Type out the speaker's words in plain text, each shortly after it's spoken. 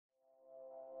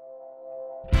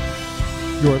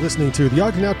You're listening to the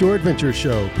Ogden Outdoor Adventure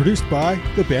Show, produced by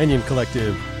The Banyan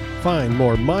Collective. Find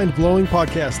more mind-blowing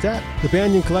podcasts at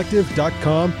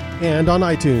thebanyancollective.com and on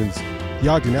iTunes. The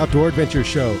Ogden Outdoor Adventure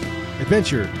Show.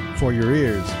 Adventure for your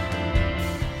ears.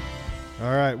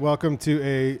 All right, welcome to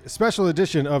a special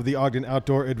edition of the Ogden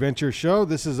Outdoor Adventure Show.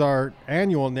 This is our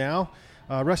annual now,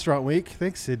 Restaurant Week.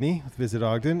 Thanks, Sydnie, with Visit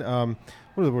Ogden.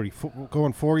 What are we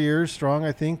going 4 years strong,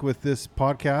 I think, with this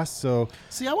podcast. So,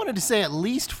 see, I wanted to say at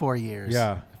least 4 years.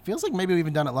 Yeah. It feels like maybe we've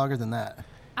even done it longer than that.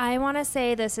 I want to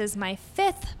say this is my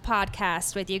 5th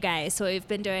podcast with you guys. So we've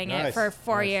been doing it for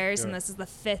 4 years, and this is the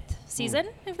 5th season,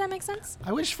 if that makes sense.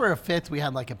 I wish for a 5th we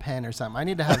had like a pen or something. I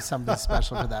need to have something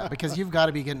special for that because you've got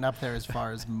to be getting up there as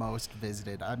far as most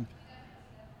visited. I'm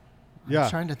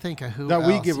trying to think of who that else.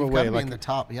 we give You've away. got to be Like in the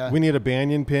top, yeah. We need a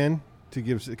banyan pin to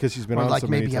give because she's been or on like so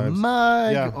many maybe times. a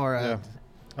mug or a.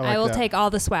 I will take all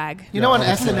the swag. You know, on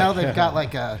SNL they've got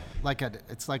like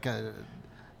a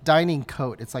dining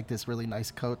coat. It's like this really nice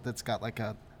coat that's got like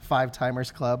a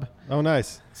 5-timers club. Oh,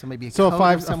 nice. So maybe a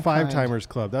five timers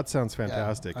club. That sounds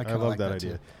fantastic. Yeah, I love like that that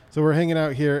idea. too. So we're hanging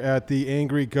out here at the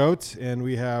Angry Goat, and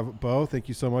we have Bo. Thank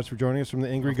you so much for joining us from the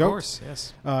Angry Goat. Of course,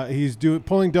 yes. He's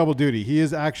pulling double duty. He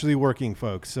is actually working,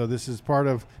 folks. So this is part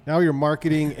of now you're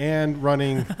marketing and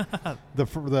running the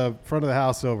front of the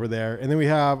house over there. And then we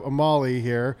have Amali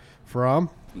here from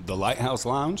The Lighthouse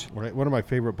Lounge. Right, one of my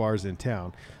favorite bars in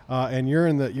town. And you're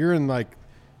in like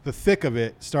the thick of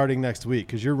it starting next week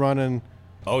because you're running.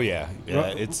 Oh yeah,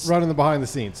 it's running the behind the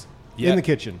scenes in the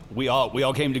kitchen. We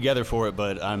all came together for it,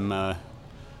 but I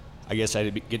guess I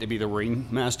get to be the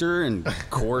ringmaster and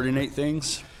coordinate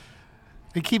things.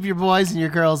 And keep your boys and your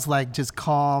girls like just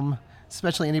calm,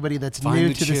 especially anybody that's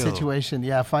new to the situation.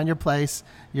 Yeah, find your place,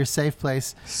 your safe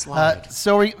place.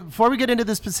 Before we get into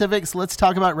the specifics, let's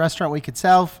talk about Restaurant Week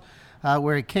itself,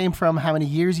 where it came from, how many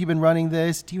years you've been running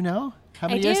this. Do you know? How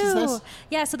many years is this?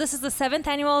 Yeah, so this is the 7th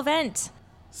annual event.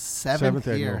 Seventh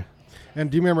year. Annual. And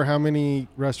do you remember how many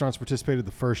restaurants participated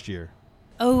the first year?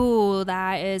 Oh,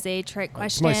 that is a trick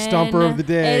question. It's my stumper of the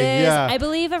day. It is, yeah. I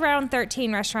believe, around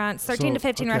 13 to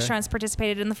 15 restaurants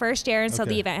participated in the first year, and so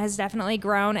the event has definitely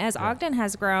grown as Ogden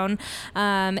has grown,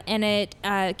 and it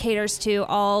caters to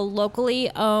all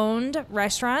locally owned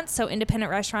restaurants, so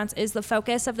independent restaurants is the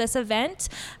focus of this event,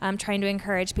 trying to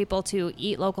encourage people to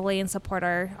eat locally and support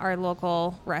our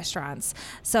local restaurants.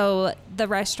 So the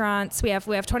restaurants, we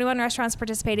have 21 restaurants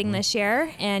participating this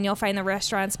year, and you'll find the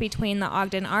restaurants between the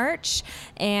Ogden Arch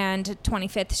and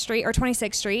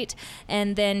 26th Street,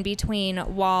 and then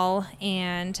between Wall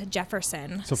and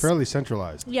Jefferson. So fairly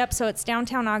centralized. Yep, so it's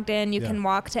downtown Ogden. You can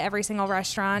walk to every single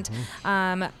restaurant.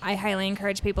 I highly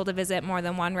encourage people to visit more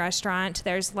than one restaurant.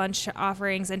 There's lunch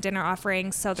offerings and dinner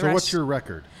offerings. So what's your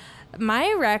record?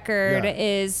 My record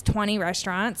is 20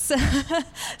 restaurants.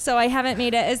 So I haven't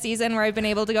made it a season where I've been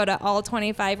able to go to all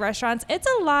 25 restaurants. It's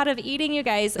a lot of eating, you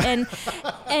guys. And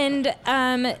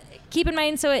keep in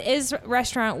mind, so it is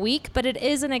Restaurant Week, but it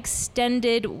is an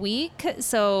extended week.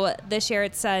 So this year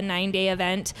it's a 9-day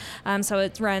event. So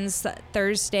it runs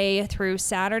Thursday through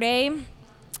Saturday,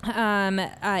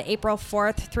 April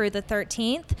 4th through the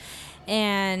 13th.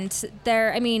 And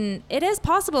it is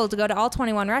possible to go to all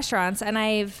 21 restaurants, and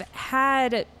I've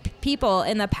had people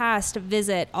in the past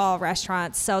visit all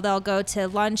restaurants. So they'll go to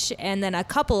lunch and then a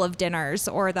couple of dinners,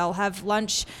 or they'll have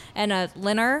lunch and a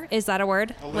dinner. Is that a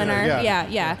word? Dinner,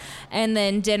 yeah. And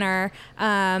then dinner.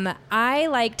 I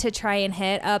like to try and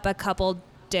hit up a couple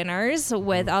dinners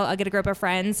with I'll get a group of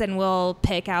friends, and we'll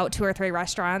pick out 2 or 3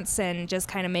 restaurants and just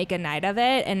kind of make a night of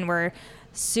it. And we're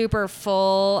super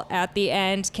full at the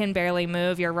end, can barely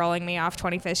move. You're rolling me off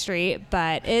 25th Street,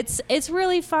 but it's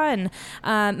really fun.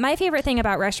 My favorite thing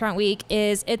about Restaurant Week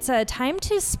is it's a time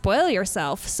to spoil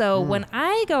yourself. So when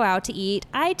I go out to eat,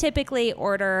 I typically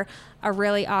order a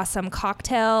really awesome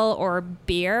cocktail or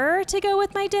beer to go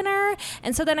with my dinner.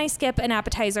 And so then I skip an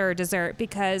appetizer or dessert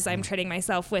because I'm treating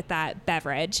myself with that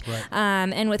beverage. Right.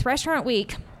 And with Restaurant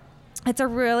Week, it's a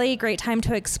really great time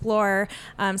to explore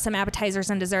some appetizers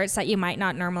and desserts that you might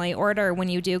not normally order when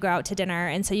you do go out to dinner.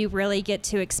 And so you really get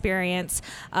to experience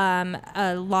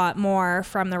a lot more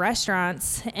from the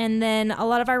restaurants. And then a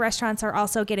lot of our restaurants are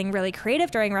also getting really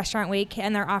creative during Restaurant Week,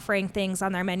 and they're offering things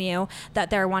on their menu that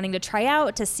they're wanting to try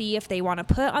out to see if they want to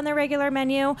put on their regular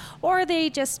menu, or they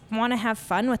just want to have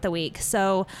fun with the week.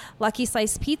 So Lucky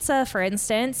Slice Pizza, for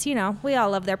instance, we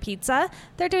all love their pizza.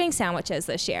 They're doing sandwiches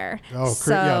this year. Oh,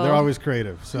 yeah, they're always always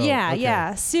creative. So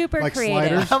yeah, super like creative.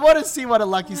 Sliders? I want to see what a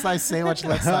Lucky Slice sandwich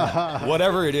looks like.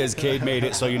 Whatever it is, Cade made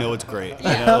it so you know it's great. You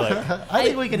know, I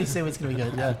think we can say it's going to be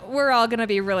good, yeah. We're all going to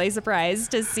be really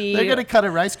surprised to see. They're going to cut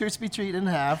a Rice Krispie treat in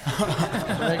half.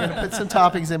 They're going to put some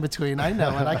toppings in between. I know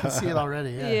it. I can see it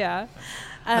already. Yeah.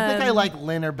 I think I like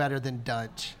Linner better than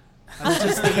Dutch. I was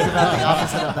just thinking about the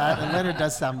opposite of that, and Linner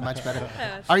does sound much better.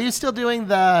 Are you still doing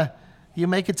you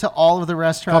make it to all of the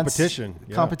restaurants?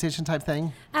 Competition type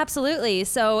thing? Absolutely.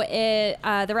 So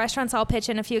the restaurants all pitch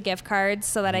in a few gift cards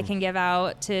so that I can give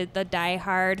out to the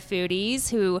diehard foodies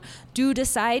who do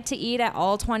decide to eat at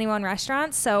all 21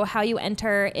 restaurants. So how you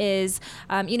enter is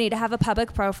you need to have a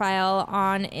public profile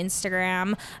on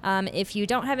Instagram. If you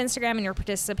don't have Instagram and you're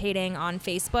participating on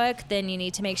Facebook, then you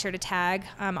need to make sure to tag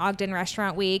Ogden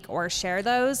Restaurant Week or share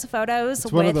those photos it's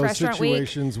with one of those Restaurant Week.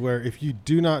 situations where if you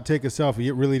do not take a selfie,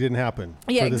 it really didn't happen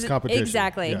for this competition.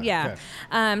 Exactly. Yeah.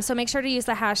 Okay. So make sure to use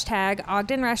the hashtag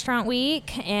Ogden Restaurant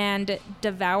Week and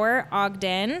devour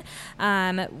Ogden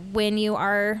when you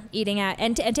are eating at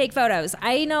and take photos.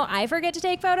 I know I forget to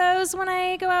take photos when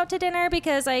I go out to dinner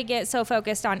because I get so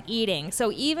focused on eating.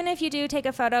 So even if you do take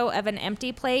a photo of an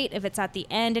empty plate, if it's at the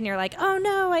end and you're like, oh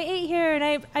no, I ate here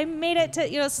and I made it to,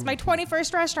 this is my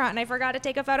 21st restaurant and I forgot to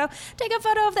take a photo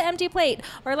of the empty plate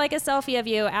or like a selfie of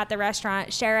you at the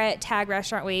restaurant, share it, tag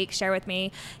Restaurant Week, share with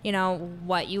me,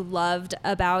 what you loved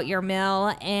about your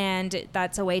meal, and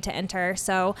that's a way to enter.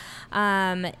 So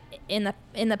in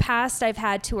the past, I've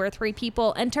had 2 or 3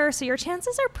 people enter, so your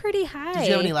chances are pretty high. Did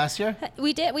you have any last year?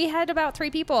 We did. We had about 3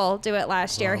 people do it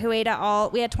last year who ate at all.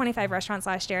 We had 25 restaurants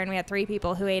last year, and we had 3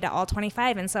 people who ate at all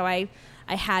 25, and so I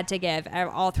had to give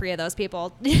all 3 of those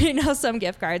people, some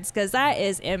gift cards because that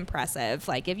is impressive.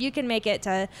 Like if you can make it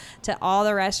to all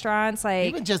the restaurants, like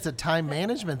even just a time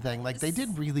management thing, like they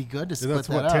did really good to split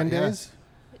that out. 10 days?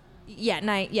 Yeah,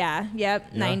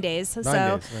 9 days.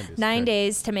 So 9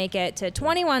 days to make it to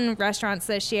 21 restaurants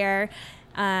this year.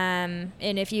 And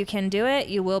if you can do it,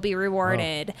 you will be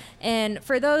rewarded. Wow. And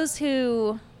for those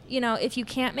who, if you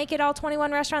can't make it all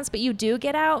 21 restaurants, but you do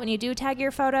get out and you do tag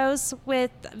your photos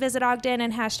with Visit Ogden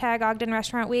and hashtag Ogden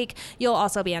Restaurant Week, you'll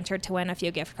also be entered to win a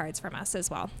few gift cards from us as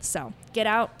well. So get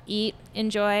out, eat,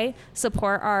 enjoy,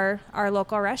 support our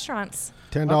local restaurants.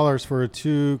 $10 for a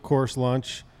 2-course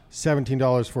lunch,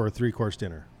 $17 for a 3-course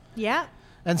dinner. Yeah.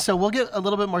 And so we'll get a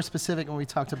little bit more specific when we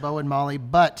talk to Bo and Molly,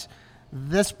 but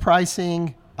this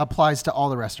pricing applies to all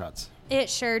the restaurants. It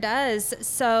sure does.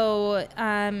 So,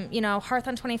 Hearth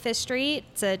on 25th Street,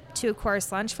 it's a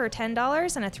 2-course lunch for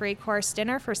 $10 and a 3-course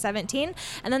dinner for $17.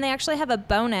 And then they actually have a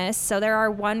bonus. So there are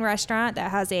one restaurant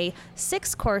that has a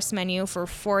 6-course menu for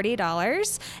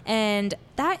 $40. And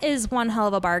that is one hell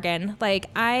of a bargain. Like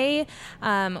I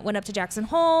went up to Jackson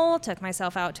Hole, took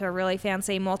myself out to a really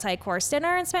fancy multi-course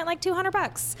dinner and spent like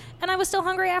 $200. And I was still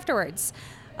hungry afterwards.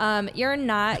 You're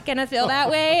not going to feel that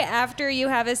way after you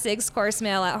have a 6-course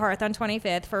meal at Hearth on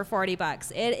 25th for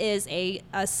 $40. It is a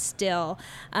steal.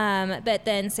 But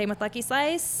then same with Lucky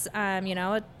Slice, a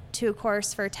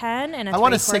 2-course for $10 and a 3-course for $17. I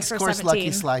want a 6-course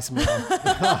Lucky Slice meal.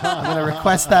 I'm going to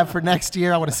request that for next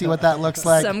year. I want to see what that looks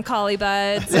like. Some collie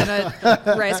buds and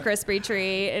a Rice Krispie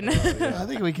treat. And I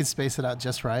think we can space it out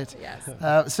just right.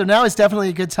 Yes. So now is definitely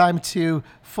a good time to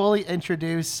fully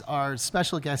introduce our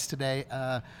special guest today.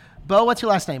 Bo, what's your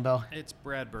last name, Bo? It's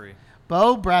Bradbury.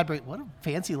 Bo Bradbury. What a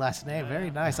fancy last name. Very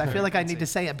nice. I feel like I need to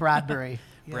say it Bradbury.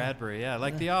 Yeah. Bradbury, yeah.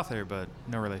 Like the author, but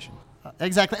no relation.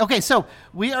 Exactly. Okay, so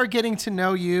we are getting to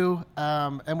know you,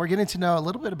 and we're getting to know a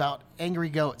little bit about Angry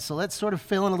Goat. So let's sort of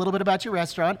fill in a little bit about your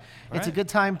restaurant. All it's right. a good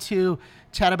time to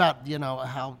chat about,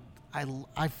 how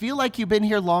I feel like you've been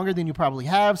here longer than you probably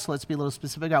have. So let's be a little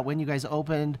specific about when you guys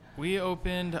opened. We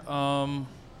opened,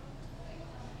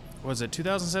 was it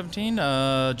 2017?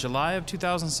 July of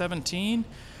 2017.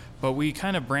 But we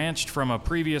kind of branched from a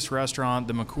previous restaurant,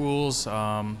 the McCool's.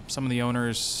 Some of the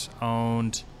owners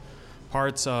owned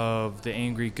parts of the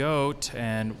Angry Goat,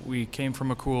 and we came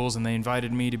from McCool's, and they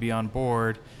invited me to be on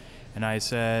board. And I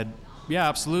said, yeah,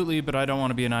 absolutely, but I don't want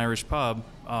to be an Irish pub.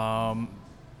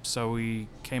 So we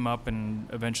came up and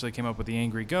eventually came up with the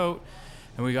Angry Goat.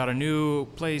 And we got a new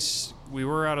place. We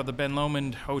were out of the Ben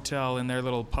Lomond Hotel in their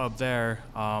little pub there,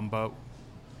 but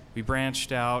we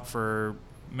branched out for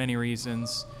many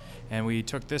reasons. And we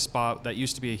took this spot that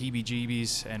used to be a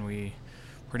Heebie-Jeebies, and we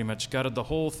pretty much gutted the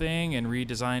whole thing and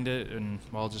redesigned it, and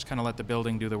just kind of let the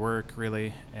building do the work,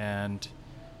 really. And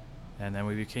then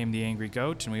we became the Angry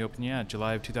Goat, and we opened,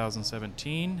 July of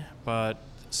 2017. But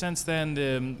since then,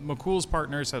 the McCool's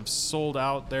partners have sold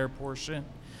out their portion.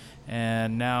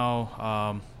 And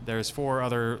now there's 4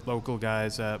 other local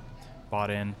guys that bought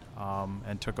in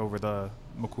and took over the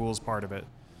McCool's part of it.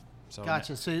 So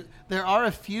Gotcha. So there are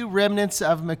a few remnants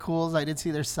of McCool's. I did see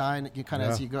their sign. You kind of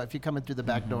as you go, if you're coming through the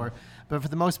back door, but for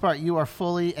the most part, you are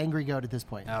fully Angry Goat at this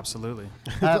point. Absolutely.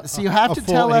 So you have to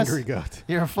tell us. Angry Goat.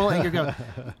 You're a full Angry Goat.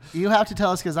 You have to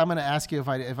tell us because I'm going to ask you if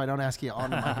I don't ask you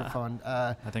on the microphone.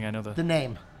 I think I know the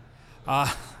name.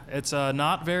 It's a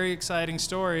not very exciting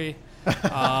story.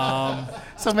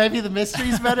 So maybe the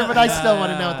mystery's better, but I still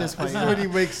want to know at this point. This is when you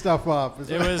make stuff up.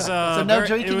 It was so no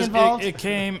drinking involved? It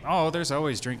came. Oh, there's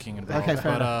always drinking involved. Okay,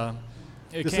 fair enough.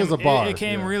 This is a bar. It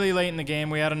came really late in the game.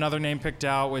 We had another name picked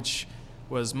out, which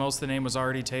was most of the name was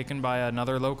already taken by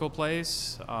another local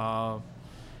place,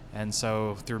 and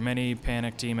so through many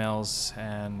panicked emails,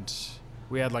 and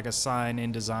we had like a sign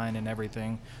in design and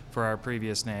everything for our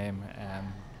previous name, and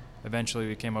eventually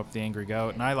we came up with the Angry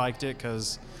Goat, and I liked it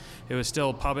because it was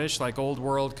still pubish, like old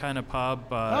world kind of pub,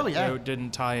 but it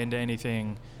didn't tie into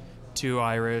anything too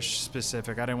Irish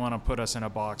specific. I didn't want to put us in a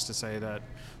box to say that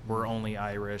we're only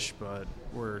Irish, but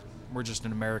we're just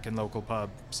an American local pub.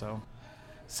 So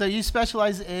you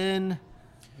specialize in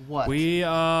what? We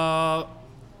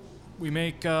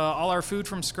make all our food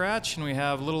from scratch, and we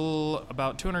have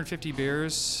about 250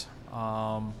 beers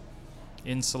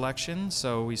in selection.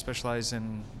 So we specialize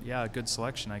in a good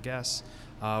selection, I guess.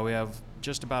 We have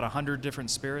just about 100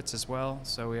 different spirits as well.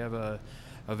 So we have a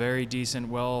very decent,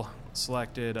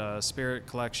 well-selected spirit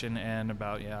collection and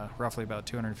roughly about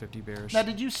 250 beers. Now,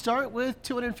 did you start with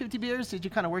 250 beers? Did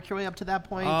you kind of work your way up to that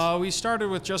point? We started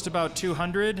with just about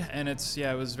 200, and it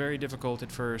was very difficult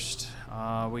at first.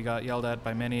 We got yelled at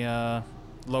by many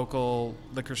local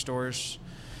liquor stores.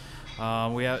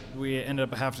 We ended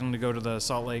up having to go to the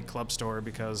Salt Lake Club store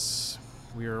because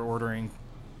we were ordering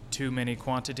too many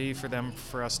quantity for them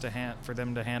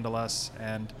to handle us.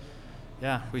 And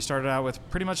we started out with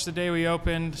pretty much the day we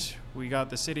opened. We got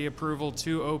the city approval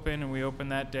to open, and we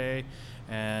opened that day.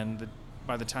 And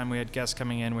by the time we had guests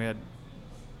coming in, we had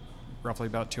roughly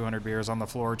about 200 beers on the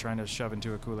floor trying to shove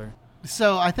into a cooler.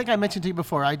 So I think I mentioned to you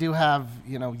before, I do have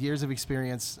years of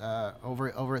experience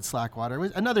over at Slackwater,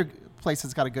 another place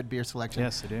that's got a good beer selection.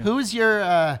 Yes, I do. Who's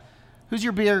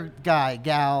your beer guy,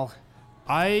 gal?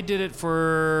 I did it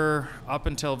for up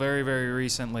until very, very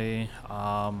recently.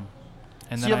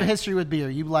 And so you have a history with beer.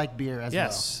 You like beer as well.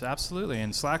 Yes, absolutely.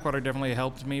 And Slackwater definitely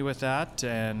helped me with that.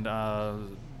 And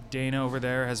Dana over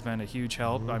there has been a huge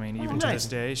help. I mean, even to this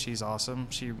day, she's awesome.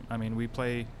 We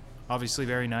play obviously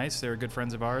very nice. They're good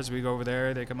friends of ours. We go over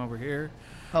there. They come over here.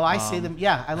 Oh, I see them.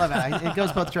 Yeah, I love it. It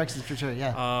goes both directions for sure,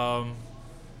 yeah.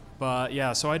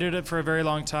 So I did it for a very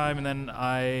long time, and then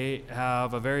I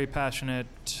have a very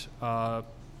passionate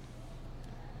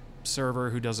server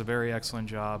who does a very excellent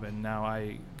job, and now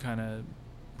I kind of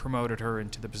promoted her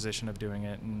into the position of doing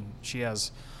it, and she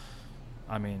has,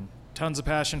 tons of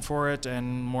passion for it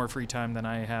and more free time than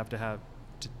I have to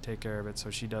take care of it,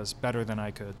 so she does better than I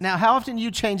could. Now, how often do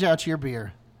you change out your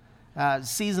beer?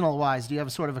 Seasonal wise, do you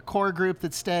have sort of a core group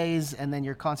that stays and then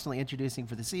you're constantly introducing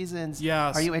for the seasons?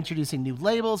 Yes. Are you introducing new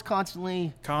labels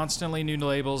constantly? Constantly new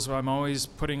labels. I'm always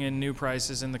putting in new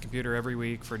prices in the computer every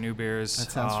week for new beers.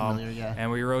 That sounds familiar, yeah. And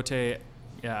we rotate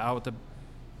out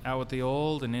with the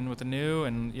old and in with the new,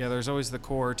 and there's always the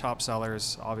core top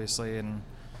sellers, obviously, and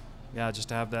just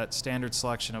to have that standard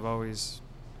selection of always,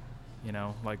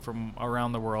 like from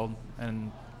around the world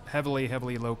and heavily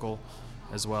local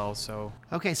as well. So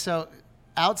so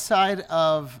outside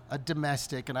of a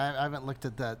domestic, and I haven't looked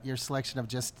at your selection of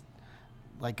just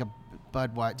like a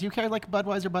Budweiser. Do you carry like a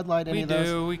Budweiser, Bud Light, any of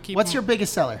those? We do. What's your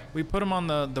biggest seller? We put them on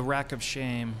the rack of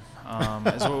shame,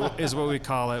 is what we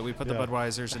call it. We put the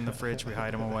Budweisers in the fridge. We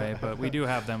hide them away, but we do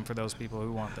have them for those people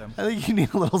who want them. I think you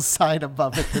need a little sign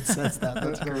above it that says that.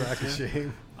 That's the rack of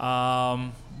shame.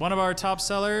 One of our top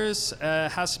sellers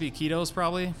has to be Ketos,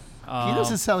 probably.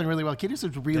 Ketos is selling really well. Ketos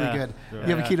is really good. Yeah.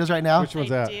 You have a Ketos right now? Which one's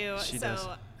that? I do. She does.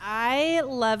 I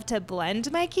love to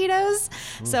blend my ketos.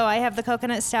 So I have the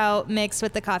coconut stout mixed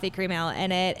with the coffee cream ale,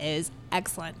 and it is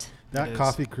excellent. That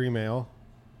coffee cream ale.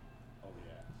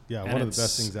 Yeah, And one of it's the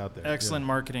best things out there. Excellent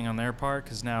marketing on their part,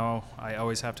 because now I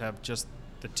always have to have just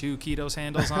the 2 Ketos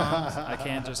handles on. I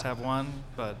can't just have one,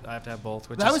 but I have to have both.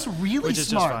 That was really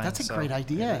smart. That's a great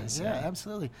idea. Yeah,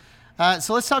 absolutely.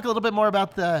 So let's talk a little bit more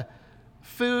about the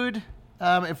food.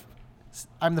 If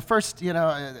I'm the first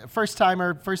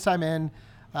time in,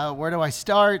 where do I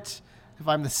start? If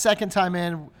I'm the second time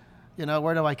in,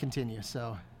 where do I continue?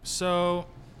 So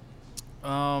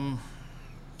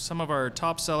some of our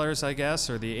top sellers, I guess,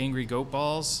 are the Angry Goat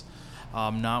Balls.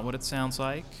 Not what it sounds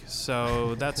like.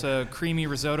 So that's a creamy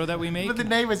risotto that we make. But the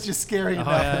name is just scary enough.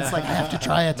 Yeah. It's like, I have to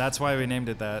try it. That's why we named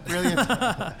it that.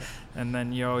 Brilliant. And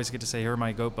then you always get to say, here are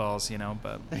my goat balls,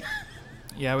 but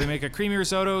Yeah, we make a creamy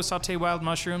risotto, saute wild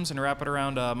mushrooms, and wrap it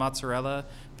around mozzarella,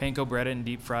 panko bread it, and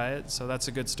deep fry it. So that's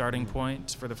a good starting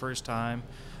point for the first time.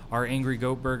 Our Angry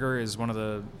Goat Burger is one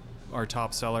of our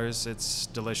top sellers. It's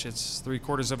delicious,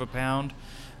 3/4 of a pound.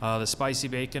 The spicy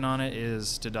bacon on it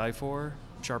is to die for.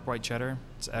 Sharp white cheddar.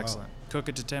 It's excellent. Cook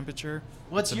it to temperature.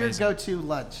 What's your go-to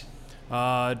lunch?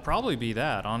 It'd probably be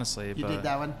that, honestly. You dig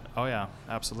that one? Oh, yeah,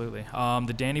 absolutely.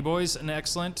 The Danny Boy's an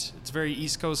excellent. It's a very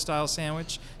East Coast style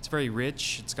sandwich. It's very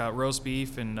rich. It's got roast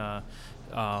beef and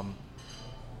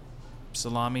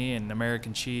salami and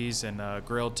American cheese and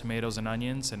grilled tomatoes and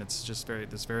onions, and it's just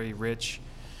very rich.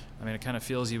 I mean, it kind of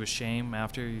fills you with shame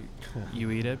after you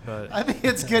eat it, but I think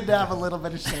it's good to have a little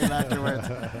bit of shame afterwards.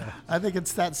 I think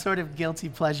it's that sort of guilty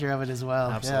pleasure of it as well.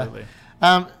 Absolutely.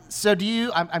 Yeah. So do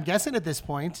you, I'm guessing at this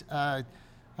point, I'm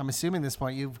assuming at this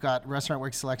point, you've got Restaurant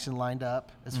Works selection lined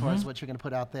up as far as what you're going to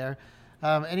put out there.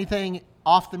 Anything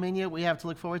off the menu we have to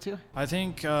look forward to? I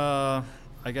think, I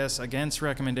guess, against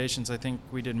recommendations, I think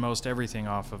we did most everything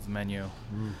off of the menu.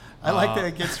 I like the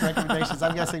against recommendations.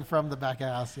 I'm guessing from the back of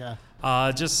house, yeah.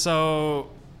 Just so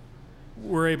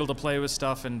we're able to play with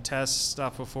stuff and test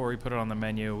stuff before we put it on the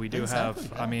menu. We do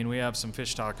we have some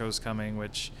fish tacos coming,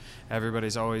 which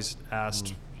everybody's always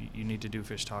asked, you need to do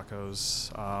fish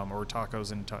tacos or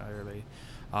tacos entirely.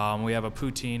 We have a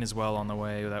poutine as well on the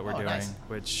way that we're doing, nice.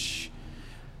 which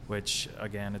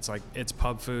again, it's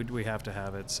pub food. We have to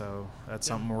have it, so that's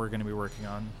something we're going to be working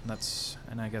on.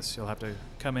 And I guess you'll have to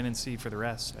come in and see for the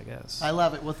rest, I guess. I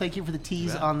love it. Well, thank you for the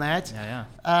tease on that.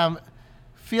 Yeah.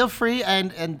 Feel free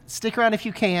and stick around if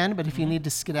you can, but if you need to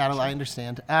skedaddle, I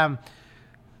understand.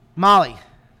 Molly,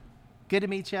 good to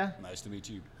meet you. Nice to meet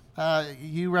you.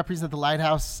 You represent the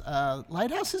Lighthouse.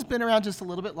 Lighthouse has been around just a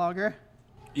little bit longer.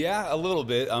 Yeah, a little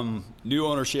bit. New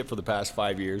ownership for the past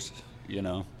 5 years,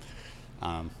 no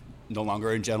longer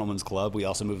a gentleman's club. We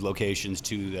also moved locations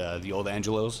to the old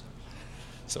Angelo's.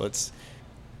 So it's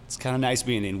kind of nice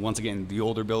being in, once again, the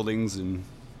older buildings and,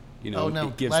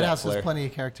 it gives Lighthouse that flair. has plenty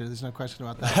of character. There's no question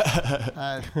about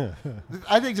that.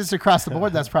 I think just across the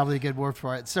board, that's probably a good word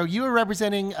for it. So you are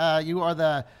representing, you are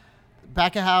the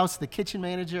back of house, the kitchen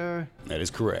manager. That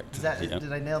is correct.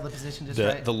 Did I nail the position just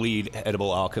right? The lead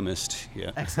edible alchemist,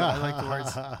 yeah. Excellent. I like the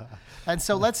words. And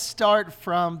so let's start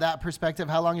from that perspective.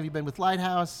 How long have you been with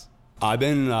Lighthouse? I've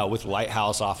been with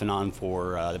Lighthouse off and on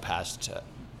for the past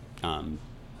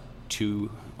 2,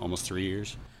 almost 3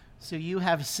 years. So you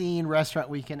have seen Restaurant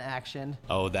Week in action.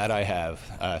 Oh, that I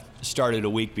have. Started a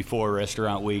week before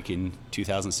Restaurant Week in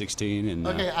 2016. And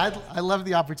okay, I love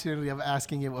the opportunity of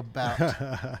asking you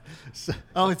about.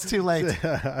 It's too late.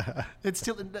 It's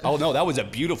too. Oh no, that was a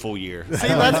beautiful year. See,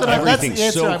 that's the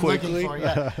answer so I'm quickly. looking for.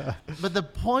 Yeah. But the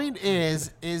point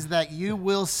is that you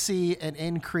will see an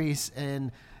increase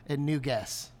in new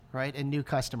guests, right, and new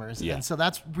customers. Yeah. And so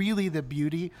that's really the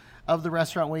beauty of the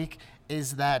Restaurant Week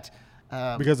is that.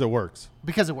 Because it works.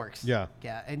 Because it works. Yeah.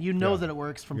 Yeah. And you know that it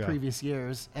works from previous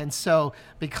years. And so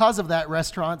because of that,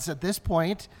 restaurants at this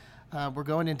point, we're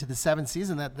going into the 7th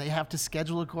season, that they have to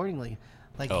schedule accordingly.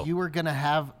 You are going to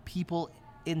have people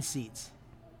in seats.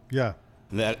 Yeah.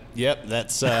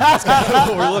 That's kind of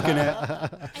what we're looking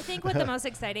at. I think what the most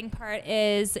exciting part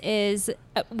is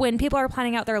when people are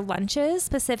planning out their lunches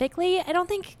specifically, I don't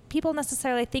think people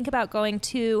necessarily think about going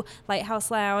to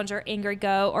Lighthouse Lounge or Angry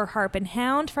Goat or Harp and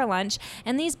Hound for lunch.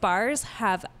 And these bars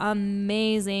have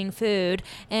amazing food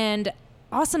and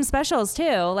awesome specials too.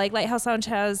 Like Lighthouse Lounge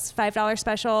has $5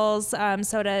 specials,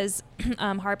 so does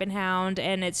Harp and Hound,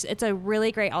 and it's a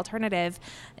really great alternative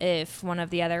if one of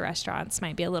the other restaurants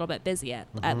might be a little bit busy at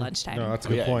lunchtime. No, that's a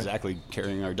good point. Exactly.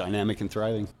 Carrying our dynamic and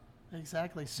thriving.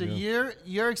 Exactly. So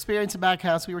your experience in back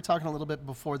house, we were talking a little bit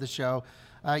before the show.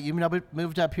 You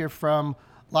moved up here from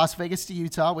Las Vegas to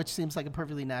Utah, which seems like a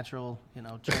perfectly natural,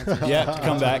 transition. To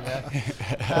come back.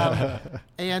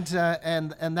 And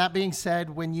that being said,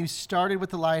 when you started with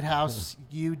the Lighthouse,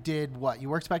 you did what? You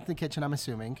worked back in the kitchen, I'm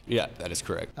assuming. Yeah, that is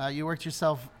correct. You worked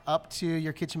yourself up to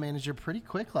your kitchen manager pretty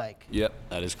quick, like. Yep,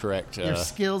 that is correct. Your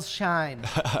skills shine.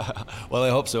 Well,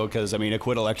 I hope so, because, I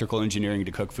quit electrical engineering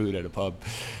to cook food at a pub,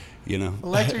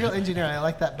 Electrical engineering, I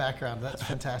like that background. That's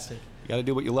fantastic. You got to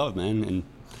do what you love, man. And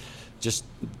just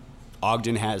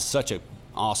Ogden has such a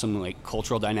awesome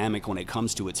cultural dynamic when it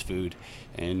comes to its food,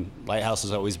 and Lighthouse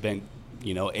has always been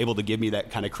able to give me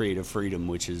that kind of creative freedom,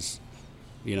 which is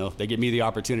they give me the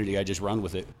opportunity, I just run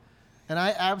with it. And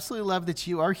I absolutely love that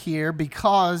you are here,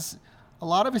 because a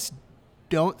lot of us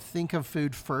don't think of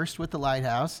food first with the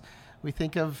Lighthouse. We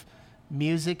think of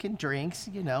music and drinks,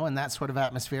 and that sort of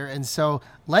atmosphere. And so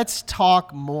let's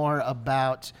talk more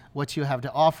about what you have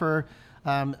to offer.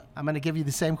 I'm going to give you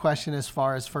the same question as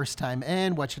far as first time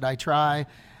in, what should I try?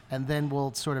 And then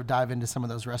we'll sort of dive into some of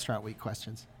those restaurant week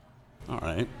questions. All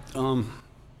right.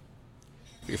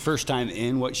 Your first time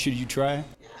in, what should you try?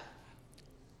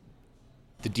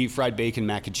 The deep fried bacon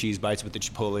mac and cheese bites with the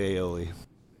chipotle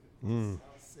aioli.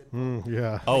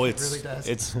 Yeah. Oh,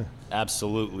 It's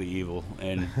absolutely evil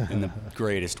and in the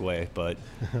greatest way. But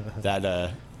that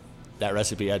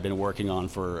recipe I'd been working on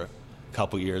for a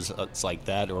couple years. It's like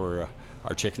that, or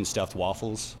our chicken stuffed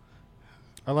waffles.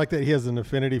 I like that he has an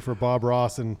affinity for Bob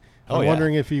Ross, and I'm yeah.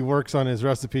 wondering if he works on his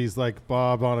recipes like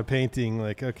Bob on a painting.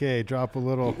 Like, okay, drop a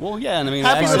little. Well, yeah, and I mean,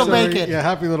 Happy little bacon. Yeah,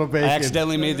 happy little bacon. I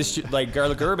accidentally made this like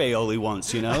garlic herb aioli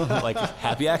once, like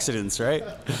happy accidents, right?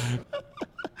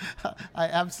 I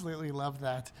absolutely love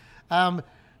that.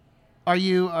 Are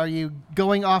you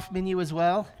going off menu as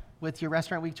well with your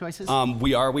restaurant week choices?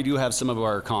 We do have some of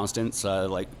our constants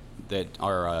like that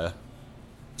are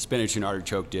spinach and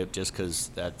artichoke dip, just because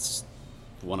that's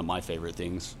one of my favorite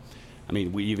things. I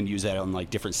mean, we even use that on like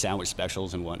different sandwich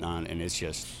specials and whatnot, and it's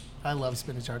just I love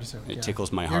spinach artichoke. It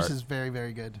tickles my heart. Yours is very,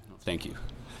 very good. Thank you.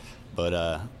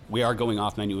 But we are going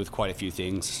off menu with quite a few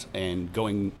things, and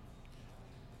going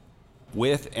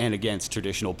with and against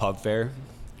traditional pub fare,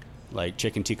 like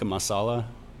chicken tikka masala.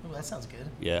 Oh, that sounds good.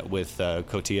 Yeah, with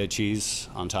cotija cheese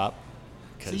on top.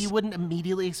 So you wouldn't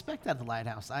immediately expect that at the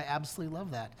Lighthouse. I absolutely love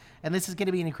that. And this is going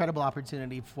to be an incredible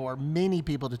opportunity for many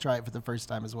people to try it for the first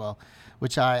time as well,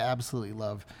 which I absolutely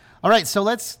love. All right, so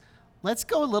let's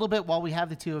go a little bit while we have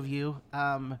the two of you.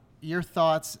 Your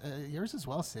thoughts, yours as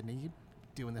well, Sydnie. You've been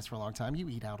doing this for a long time. You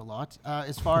eat out a lot.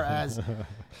 As far as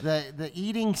the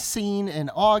eating scene in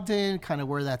Ogden, kind of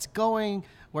where that's going,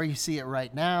 where you see it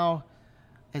right now.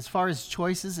 As far as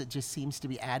choices, it just seems to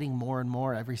be adding more and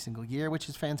more every single year, which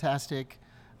is fantastic.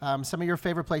 Some of your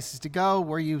favorite places to go,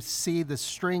 where you see the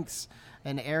strengths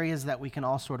and areas that we can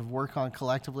all sort of work on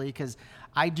collectively, because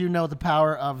I do know the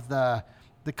power of the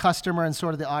customer and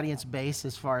sort of the audience base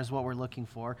as far as what we're looking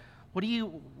for. What do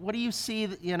you see,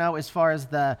 as far as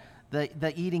the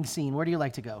eating scene? Where do you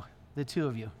like to go, the two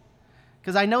of you?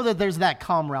 Because I know that there's that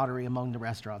camaraderie among the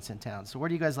restaurants in town. So where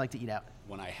do you guys like to eat out?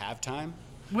 When I have time.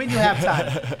 When you have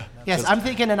time. Yes, I'm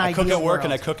thinking I cook at work world.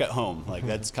 and I cook at home. Like,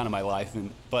 that's kind of my life.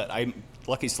 But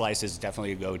Lucky Slice is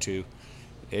definitely a go-to.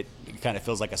 It kind of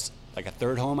feels like a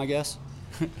third home, I guess.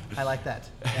 I like that.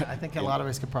 Yeah, I think a lot of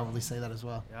us could probably say that as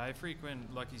well. Yeah, I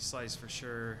frequent Lucky Slice for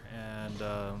sure,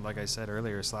 and like I said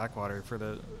earlier, Slackwater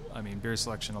beer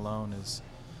selection alone is.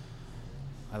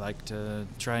 I like to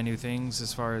try new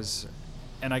things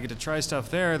and I get to try stuff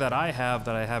there that I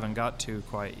haven't got to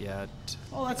quite yet.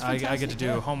 Oh, that's fantastic. I get to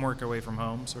do homework away from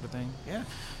home, sort of thing. Yeah,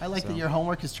 I like that your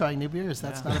homework is trying new beers.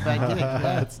 That's not a bad gig. Yeah.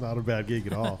 That's not a bad gig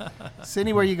at all.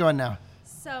 Sydnie, where are you going now?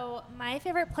 So my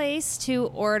favorite place to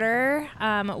order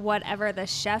whatever the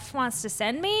chef wants to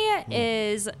send me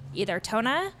is either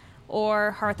Tona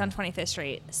or Hearth on 25th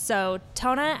Street. So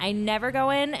Tona, I never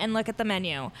go in and look at the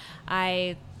menu.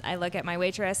 I look at my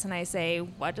waitress and I say,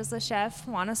 what does the chef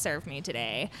want to serve me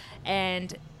today?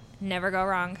 And never go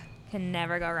wrong. Can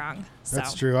never go wrong.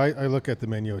 That's true. I look at the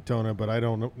menu at Tona, but I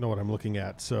don't know what I'm looking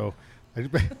at. So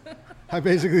I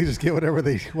basically just get whatever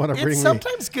they want to bring me. It's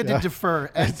sometimes good to defer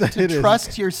and to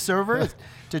trust your server,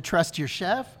 to trust your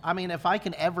chef. I mean, if I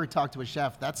can ever talk to a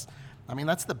chef, that's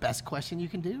the best question you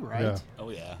can do, right? Yeah. Oh,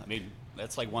 yeah. I mean,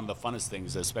 that's like one of the funnest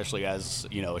things, especially as,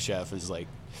 a chef, is like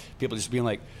people just being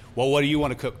like, well, what do you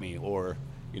want to cook me? Or,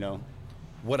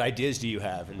 what ideas do you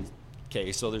have? And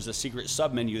okay, so there's a secret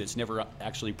sub menu that's never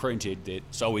actually printed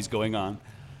that's always going on.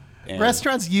 And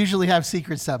restaurants usually have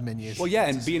secret sub menus. Well, yeah,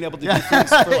 and being able to do things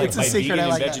for like my vegan and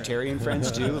like vegetarian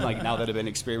friends too. Like, now that I've been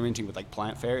experimenting with like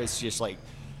plant fare, it's just like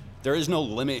there is no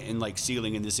limit in like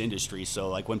ceiling in this industry. So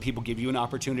like when people give you an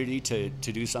opportunity to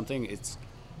do something, it's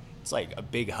like a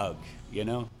big hug,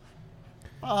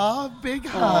 Oh, big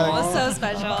hug. Oh, so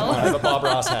special. I have a Bob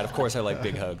Ross hat. Of course I like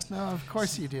big hugs. No, of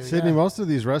course you do. Sydnie, most of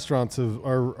these restaurants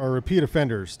are repeat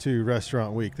offenders to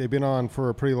Restaurant Week. They've been on for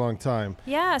a pretty long time.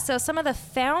 Yeah, so some of the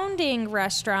founding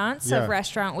restaurants of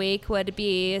Restaurant Week would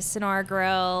be Sonora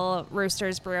Grill,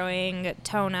 Roosters Brewing,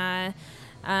 Tona.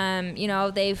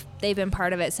 They've been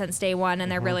part of it since day one,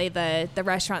 and they're really the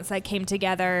restaurants that came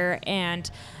together and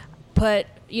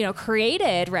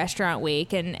created Restaurant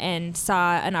Week and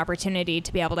saw an opportunity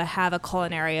to be able to have a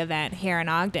culinary event here in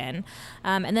Ogden.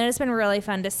 And then it's been really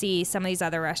fun to see some of these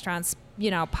other restaurants,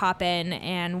 pop in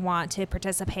and want to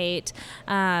participate.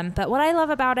 But what I love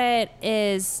about it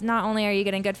is not only are you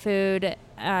getting good food,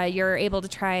 you're able to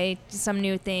try some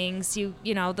new things.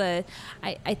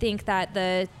 I think that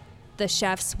the the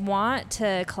chefs want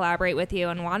to collaborate with you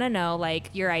and want to know like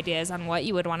your ideas on what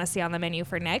you would want to see on the menu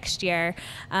for next year.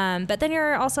 But then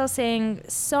you're also seeing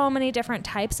so many different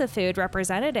types of food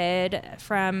represented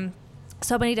from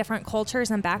so many different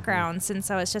cultures and backgrounds. And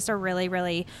so it's just a really,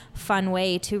 really fun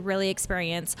way to really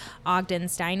experience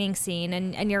Ogden's dining scene.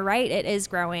 And you're right, it is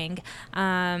growing.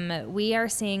 We are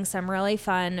seeing some really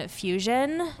fun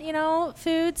fusion,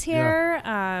 foods here,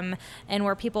 and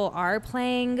where people are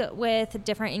playing with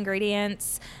different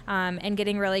ingredients and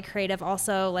getting really creative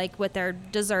also, like with their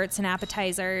desserts and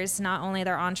appetizers, not only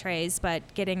their entrees, but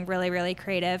getting really, really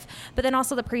creative. But then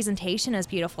also the presentation is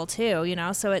beautiful too,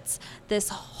 so it's this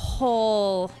whole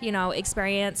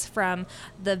experience from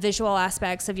the visual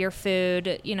aspects of your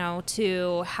food,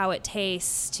 to how it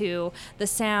tastes, to the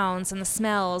sounds and the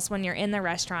smells when you're in the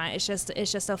restaurant. It's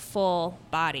just a full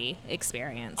body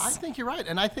experience. I think you're right.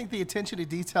 And I think the attention to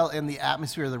detail and the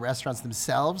atmosphere of the restaurants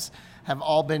themselves have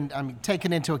all been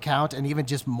taken into account, and even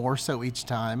just more so each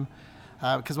time.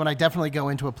 Because when I definitely go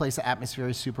into a place, the atmosphere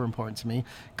is super important to me.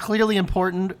 Clearly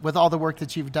important with all the work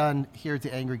that you've done here at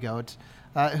the Angry Goat.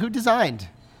 Who designed?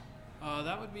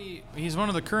 That would be, he's one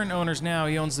of the current owners now.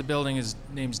 He owns the building. His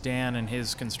name's Dan, and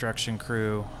his construction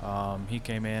crew. He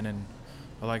came in and,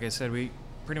 like I said,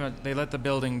 they let the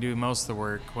building do most of the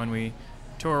work. When we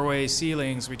tore away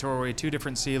ceilings, we tore away 2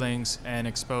 different ceilings and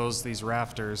exposed these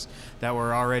rafters that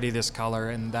were already this color,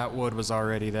 and that wood was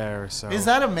already there. So is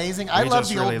that amazing? I love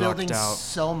the really old buildings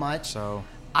so much. So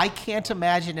I can't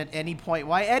imagine at any point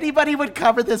why anybody would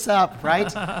cover this up,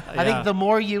 right? Yeah. I think the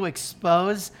more you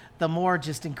expose, the more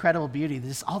just incredible beauty.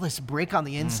 There's all this brick on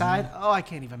the inside. Mm-hmm. Oh, I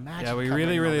can't even imagine. Yeah, we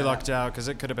really lucked out, because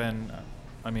it could have been,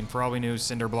 for all we knew,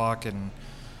 cinder block and,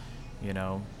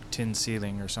 tin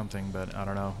ceiling or something, but I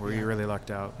don't know. We really lucked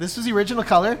out. This was the original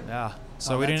color? Yeah.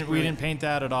 So we didn't paint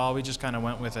that at all. We just kind of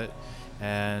went with it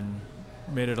and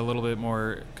made it a little bit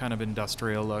more kind of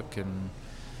industrial look, and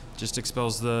just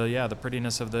expose the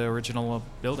prettiness of the original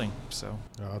building. So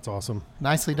that's awesome.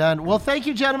 Nicely done. Well, thank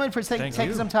you, gentlemen, for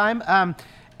taking some time.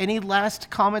 Any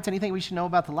last comments, anything we should know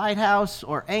about the Lighthouse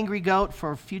or Angry Goat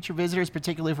for future visitors,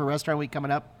 particularly for Restaurant Week coming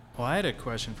up? Well, I had a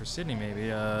question for Sydnie, maybe.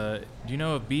 Do you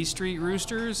know if B Street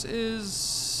Roosters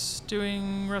is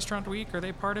doing Restaurant Week? Are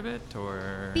they part of it?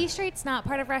 Or B Street's not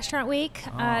part of Restaurant Week.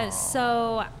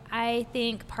 So I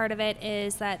think part of it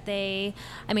is that they,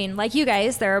 like you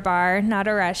guys, they're a bar, not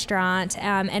a restaurant,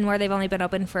 and where they've only been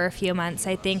open for a few months,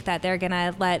 I think that they're going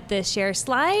to let this year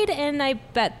slide, and I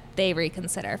bet they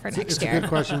reconsider for next year. It's a good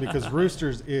question, because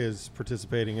Roosters is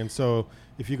participating, and so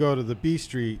if you go to the B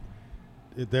Street,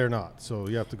 they're not. So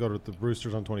you have to go to the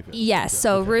Roosters on 25th. Yes.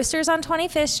 So okay. Roosters on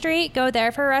 25th Street. Go there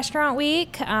for Restaurant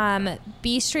Week.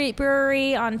 B Street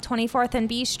Brewery on 24th and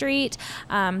B Street.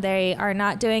 They are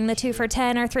not doing the 2 for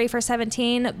 $10 or 3 for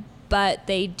 $17, but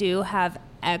they do have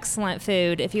excellent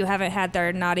food. If you haven't had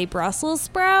their naughty Brussels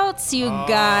sprouts, you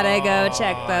gotta go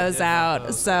check those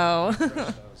out. So.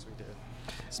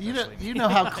 You know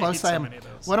how close I am.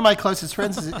 One of my closest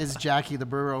friends is Jackie, the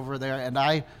brewer over there, and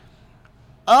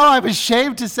I'm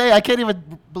ashamed to say, I can't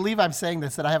even believe I'm saying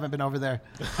this, that I haven't been over there.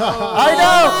 I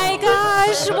know! Oh my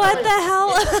gosh, what the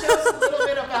hell? It shows a little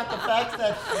bit about the fact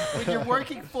that when you're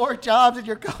working 4 jobs and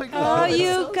you're going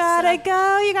you gotta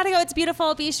go. You gotta go. It's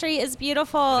beautiful. B Street is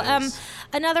beautiful.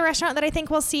 Another restaurant that I think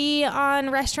we'll see on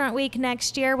Restaurant Week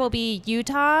next year will be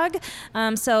Utog.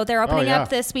 So they're opening up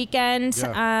this weekend,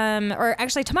 or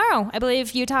actually tomorrow. I believe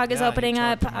Utog is opening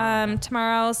up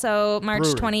tomorrow, so March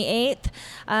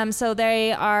 28th. So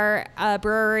they are a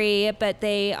brewery, but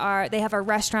they have a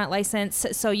restaurant license,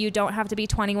 so you don't have to be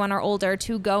 21 or older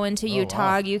to go into Utog.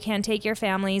 Wow. You can take your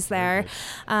families there,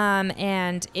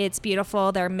 and it's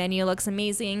beautiful. Their menu looks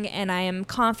amazing, and I am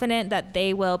confident that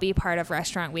they will be part of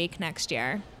Restaurant Week next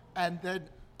year. And then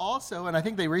also, and I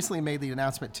think they recently made the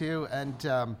announcement too, and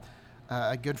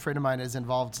a good friend of mine is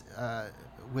involved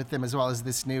with them, as well as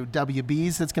this new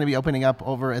WB's that's going to be opening up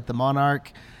over at the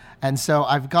Monarch. And so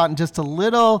I've gotten just a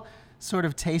little sort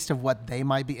of taste of what they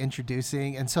might be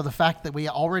introducing. And so the fact that we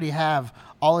already have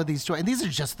all of these and these are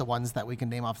just the ones that we can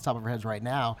name off the top of our heads right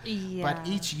now. Yeah. But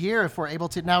each year, if we're able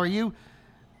to, now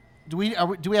do we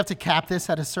have to cap this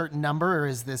at a certain number,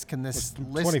 or can this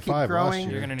list keep growing?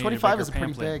 You're gonna need 25 a is pretty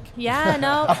pamphlet. big. Yeah,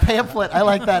 no. A pamphlet. I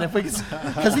like that.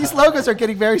 Because these logos are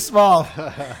getting very small.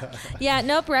 Yeah,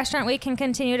 nope. Restaurant Week can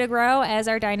continue to grow as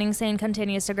our dining scene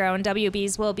continues to grow, and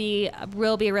WB's will be a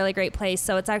really great place.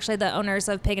 So it's actually the owners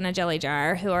of Pig in a Jelly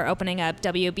Jar who are opening up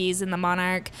WB's in the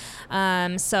Monarch.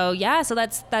 So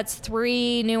that's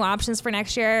 3 new options for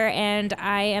next year, and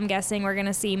I am guessing we're going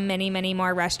to see many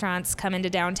more restaurants come into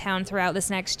downtown town throughout this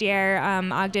next year.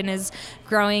 Ogden is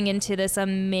growing into this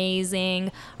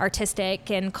amazing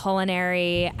artistic and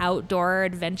culinary outdoor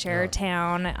adventure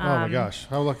town. Oh my gosh,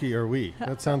 how lucky are we?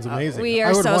 That sounds amazing. We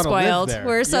are so spoiled.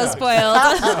 We're so spoiled.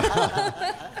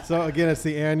 So again, it's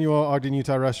the annual Ogden,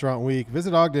 Utah Restaurant Week.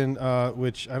 Visit Ogden,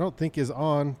 which I don't think is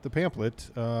on the pamphlet,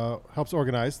 helps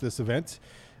organize this event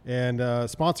and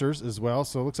sponsors as well.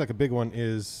 So it looks like a big one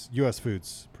is U.S.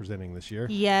 Foods presenting this year.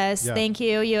 Yes, thank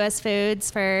you, U.S.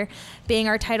 Foods, for being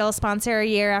our title sponsor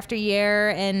year after year.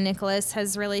 And Nicholas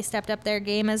has really stepped up their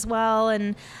game as well.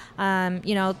 And,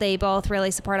 they both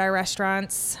really support our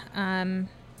restaurants.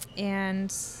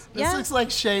 This looks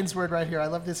like Shane's word right here. I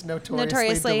love this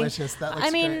notoriously delicious. That looks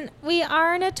great. We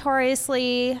are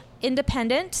notoriously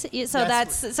independent. So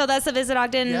that's the Visit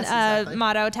Ogden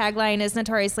motto, tagline is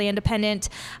notoriously independent.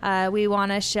 We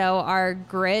want to show our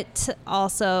grit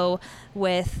also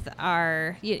with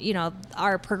our,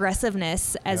 our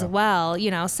progressiveness as well,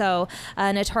 so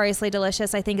notoriously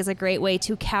delicious, I think, is a great way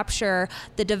to capture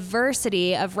the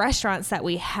diversity of restaurants that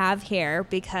we have here,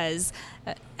 because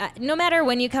no matter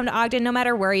when you come to Ogden, no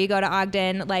matter where you go to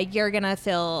Ogden, like, you're going to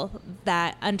feel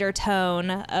that undertone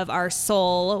of our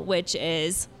soul, which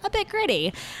is a bit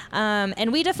gritty.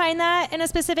 And we define that in a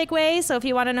specific way. So if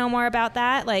you want to know more about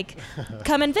that,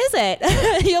 come and visit.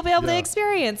 You'll be able to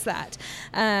experience that.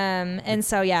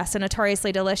 So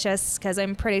notoriously delicious, because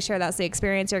I'm pretty sure that's the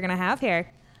experience you're going to have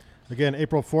here. Again,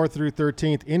 April 4th through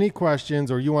 13th. Any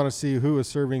questions or you want to see who is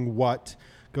serving what,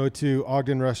 go to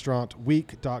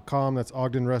OgdenRestaurantWeek.com. That's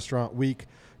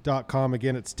OgdenRestaurantWeek.com.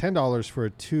 Again, it's $10 for a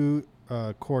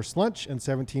 2-course lunch and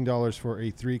 $17 for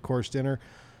a 3-course dinner.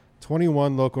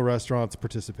 21 local restaurants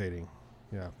participating.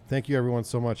 Yeah. Thank you, everyone,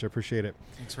 so much. I appreciate it.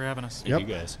 Thanks for having us. Thank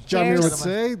you guys. John Muir would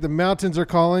say, the mountains are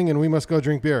calling and we must go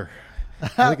drink beer. I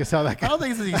think it's how that goes. I don't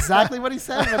think this is exactly what he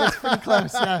said, but it's pretty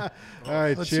close. Yeah. All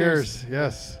right. Well, cheers.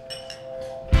 Yes.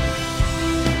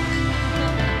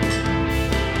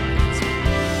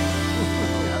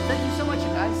 Thank you so much, you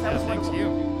guys. That was thanks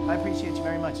wonderful. you. I appreciate you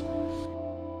very much.